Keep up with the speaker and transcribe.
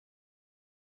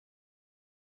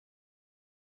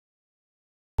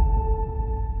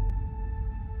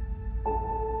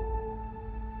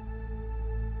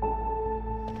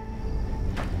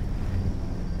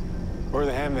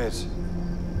damn it.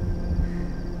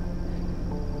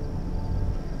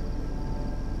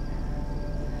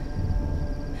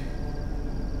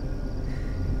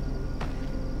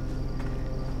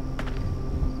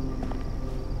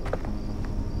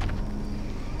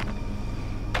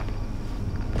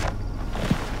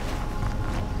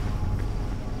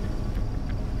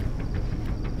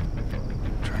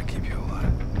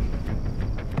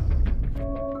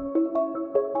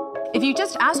 If you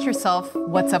just asked yourself,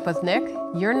 what's up with Nick?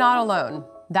 You're not alone.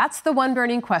 That's the one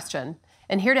burning question.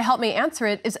 And here to help me answer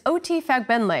it is O.T.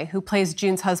 Fagbenle, who plays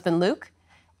June's husband, Luke,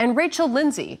 and Rachel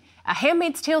Lindsay, a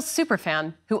Handmaid's Tale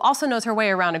superfan who also knows her way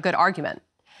around a good argument.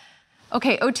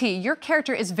 Okay, O.T., your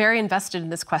character is very invested in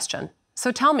this question.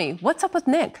 So tell me, what's up with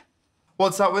Nick?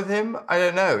 What's up with him? I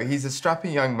don't know. He's a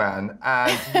strapping young man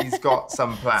and he's got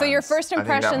some plans. So your first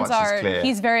impressions are,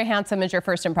 he's very handsome is your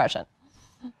first impression.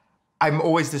 I'm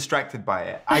always distracted by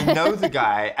it. I know the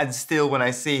guy, and still when I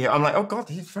see him, I'm like, oh God,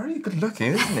 he's very good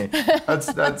looking, isn't he?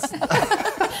 That's...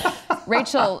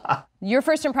 Rachel, your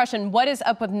first impression, what is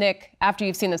up with Nick after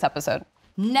you've seen this episode?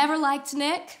 Never liked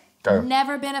Nick. Go.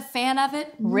 Never been a fan of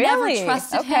it. Really? Never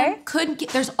trusted him. Couldn't get,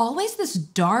 there's always this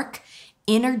dark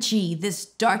energy, this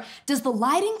dark. Does the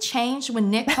lighting change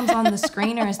when Nick comes on the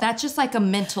screen, or is that just like a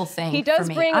mental thing? He does for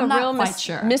me? bring I'm a not real quite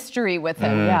sure. mystery with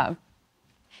him, yeah.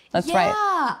 That's right.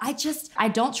 Yeah, I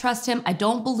don't trust him. I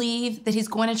don't believe that he's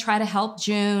going to try to help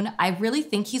June. I really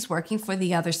think he's working for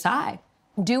the other side.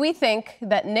 Do we think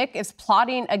that Nick is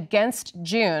plotting against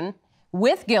June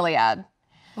with Gilead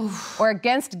or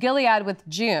against Gilead with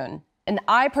June? And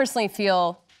I personally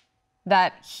feel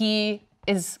that he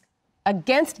is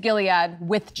against Gilead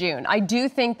with June. I do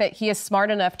think that he is smart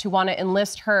enough to want to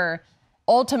enlist her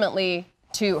ultimately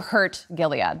to hurt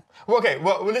Gilead. Well, okay,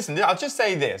 well, listen, I'll just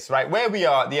say this, right? Where we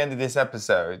are at the end of this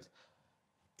episode,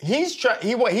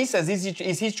 what he says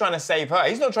is he's trying to save her.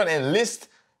 He's not trying to enlist.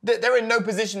 They're in no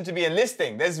position to be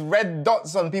enlisting. There's red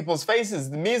dots on people's faces.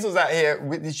 The measles out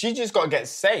here, she just got to get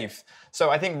safe. So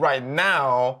I think right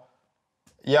now,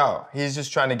 he's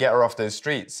just trying to get her off those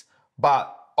streets.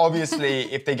 But obviously,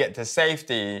 if they get to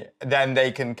safety, then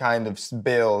they can kind of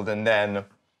build and then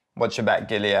watch your back,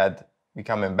 Gilead, we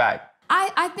coming back.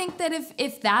 I think that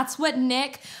if that's what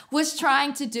Nick was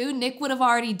trying to do, Nick would have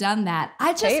already done that.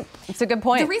 It's a good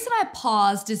point. The reason I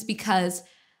paused is because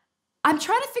I'm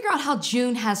trying to figure out how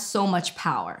June has so much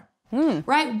power,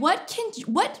 right? What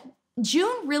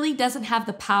June really doesn't have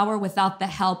the power without the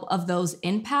help of those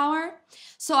in power.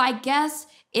 So I guess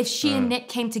if she and Nick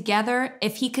came together,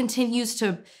 if he continues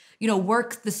to,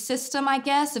 work the system, I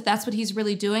guess, if that's what he's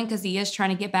really doing, because he is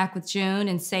trying to get back with June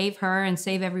and save her and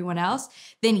save everyone else,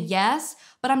 then yes.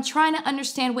 But I'm trying to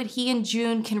understand what he and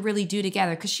June can really do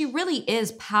together, because she really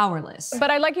is powerless. But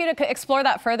I'd like you to explore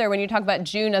that further when you talk about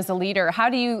June as a leader.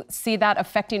 How do you see that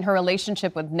affecting her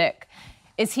relationship with Nick?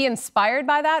 Is he inspired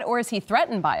by that, or is he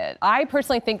threatened by it? I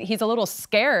personally think he's a little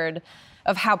scared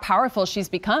of how powerful she's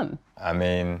become. I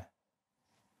mean...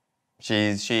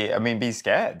 be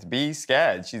scared. Be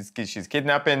scared. She's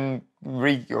kidnapping,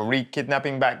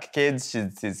 re-kidnapping back kids.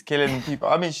 She's killing people.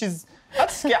 I mean,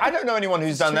 that's scary. I don't know anyone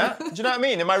who's done that. Do you know what I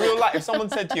mean? In my real life, if someone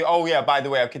said to you, oh yeah, by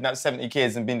the way, I've kidnapped 70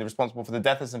 kids and been responsible for the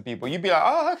death of some people, you'd be like,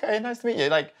 oh, okay, nice to meet you.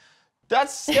 Like,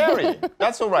 that's scary.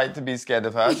 That's all right to be scared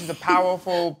of her. She's a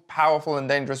powerful and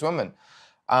dangerous woman.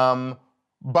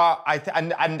 But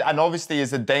and obviously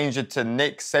is a danger to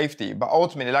Nick's safety. But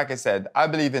ultimately, like I said, I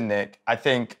believe in Nick. I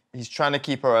think he's trying to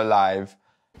keep her alive.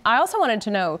 I also wanted to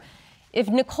know, if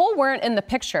Nicole weren't in the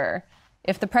picture,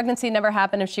 if the pregnancy never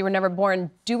happened, if she were never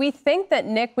born, do we think that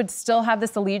Nick would still have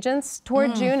this allegiance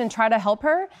toward June and try to help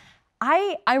her?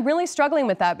 I'm really struggling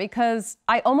with that, because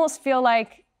I almost feel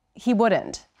like he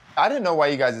wouldn't. I don't know why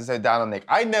you guys are so down on Nick.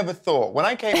 I never thought, when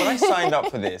I signed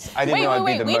up for this, I didn't know I'd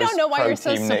be the most pro-team Nick person. We don't know why you're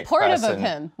so supportive of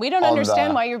him. We don't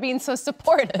understand why you're being so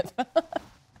supportive.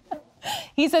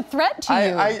 He's a threat to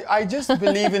you. I just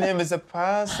believe in him as a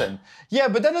person. Yeah,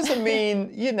 but that doesn't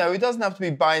mean, it doesn't have to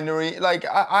be binary. Like,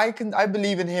 I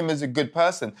believe in him as a good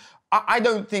person. I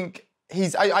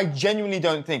genuinely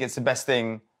don't think it's the best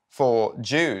thing for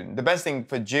June. The best thing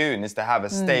for June is to have a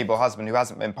stable husband who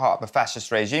hasn't been part of a fascist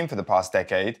regime for the past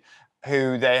decade,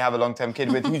 who they have a long-term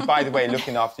kid with, who's, by the way,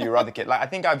 looking after your other kid. Like, I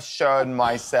think I've shown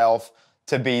myself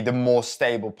to be the more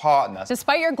stable partner.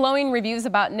 Despite your glowing reviews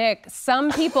about Nick,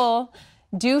 some people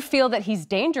do feel that he's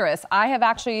dangerous. I have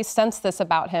actually sensed this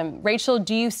about him. Rachel,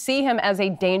 do you see him as a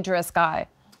dangerous guy?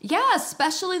 Yeah,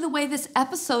 especially the way this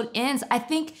episode ends. I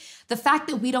think the fact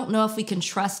that we don't know if we can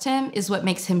trust him is what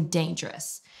makes him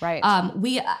dangerous. Right.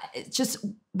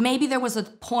 Maybe there was a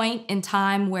point in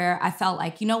time where I felt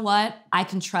like, you know what, I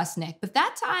can trust Nick. But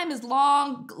that time is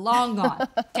long, long gone.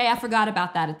 Okay, I forgot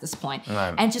about that at this point.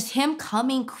 Right. And just him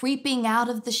creeping out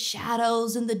of the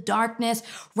shadows and the darkness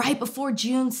right before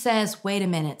June says, wait a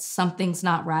minute, something's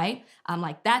not right. I'm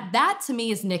like, that to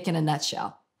me is Nick in a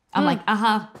nutshell. I'm like,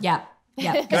 yeah.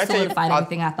 That solidified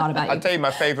everything I thought about you. I'll tell you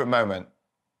my favorite moment.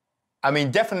 I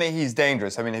mean, definitely he's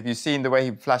dangerous. I mean, have you seen the way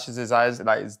he flashes his eyes?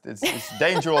 Like, it's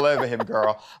danger all over him,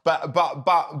 girl. But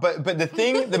the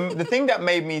thing that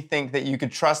made me think that you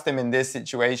could trust him in this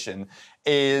situation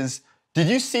is, did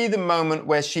you see the moment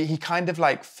where he kind of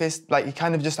like he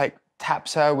kind of just like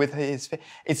taps her with his fist?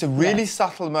 It's a really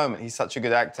subtle moment. He's such a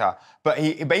good actor. But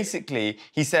he basically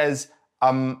says,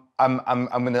 I'm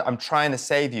trying to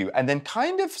save you, and then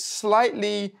kind of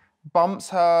slightly bumps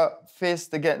her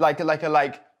fist again, like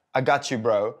I got you,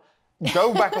 bro.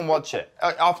 Go back and watch it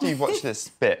after you've watched this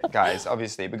bit, guys,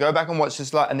 obviously. But go back and watch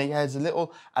this, and he has a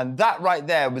little, and that right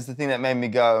there was the thing that made me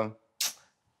go,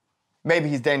 maybe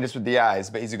he's dangerous with the eyes,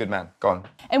 but he's a good man. Go on.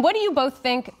 And what do you both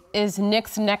think is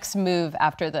Nick's next move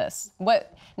after this?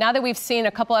 Now that we've seen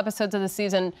a couple episodes of the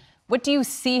season, what do you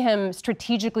see him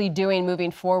strategically doing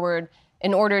moving forward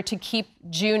in order to keep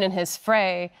June in his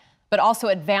fray, but also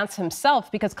advance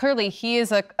himself? Because clearly he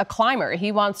is a climber.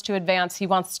 He wants to advance. He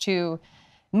wants to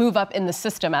move up in the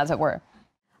system, as it were.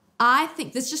 I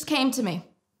think, this just came to me.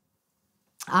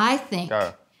 I think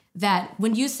that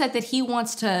when you said that he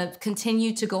wants to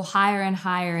continue to go higher and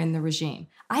higher in the regime,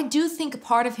 I do think a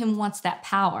part of him wants that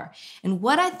power. And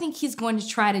what I think he's going to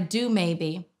try to do,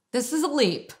 maybe, this is a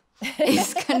leap,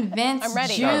 is convince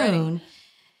June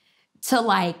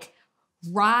to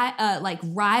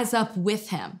rise up with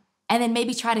him. And then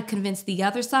maybe try to convince the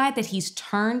other side that he's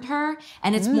turned her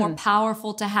and it's more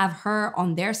powerful to have her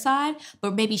on their side.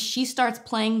 But maybe she starts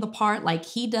playing the part like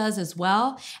he does as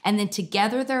well. And then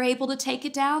together they're able to take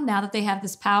it down now that they have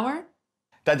this power.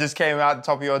 That just came out the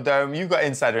top of your dome. You've got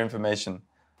insider information.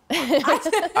 No,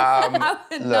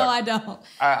 I don't.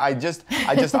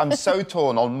 I'm so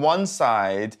torn. On one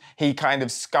side, he kind of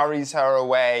scurries her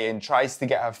away and tries to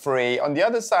get her free. On the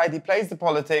other side, he plays the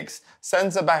politics,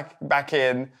 sends her back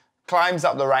in, climbs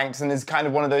up the ranks, and is kind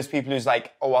of one of those people who's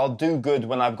like, oh, I'll do good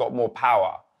when I've got more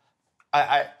power.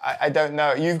 I don't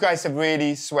know. You guys have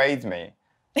really swayed me.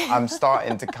 I'm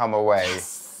starting to come away.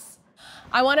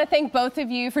 I want to thank both of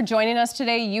you for joining us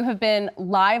today. You have been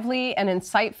lively and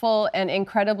insightful and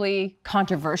incredibly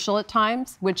controversial at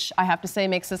times, which I have to say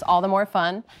makes this all the more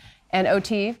fun. And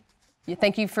OT,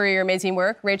 thank you for your amazing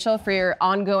work. Rachel, for your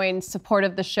ongoing support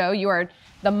of the show. You are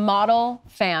the model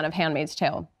fan of Handmaid's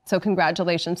Tale. So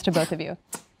congratulations to both of you.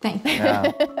 Thank you.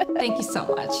 Yeah. Thank you so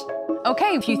much.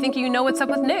 Okay, if you think you know what's up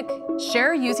with Nick,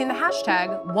 share using the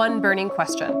hashtag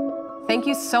 #OneBurningQuestion. Thank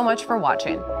you so much for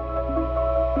watching.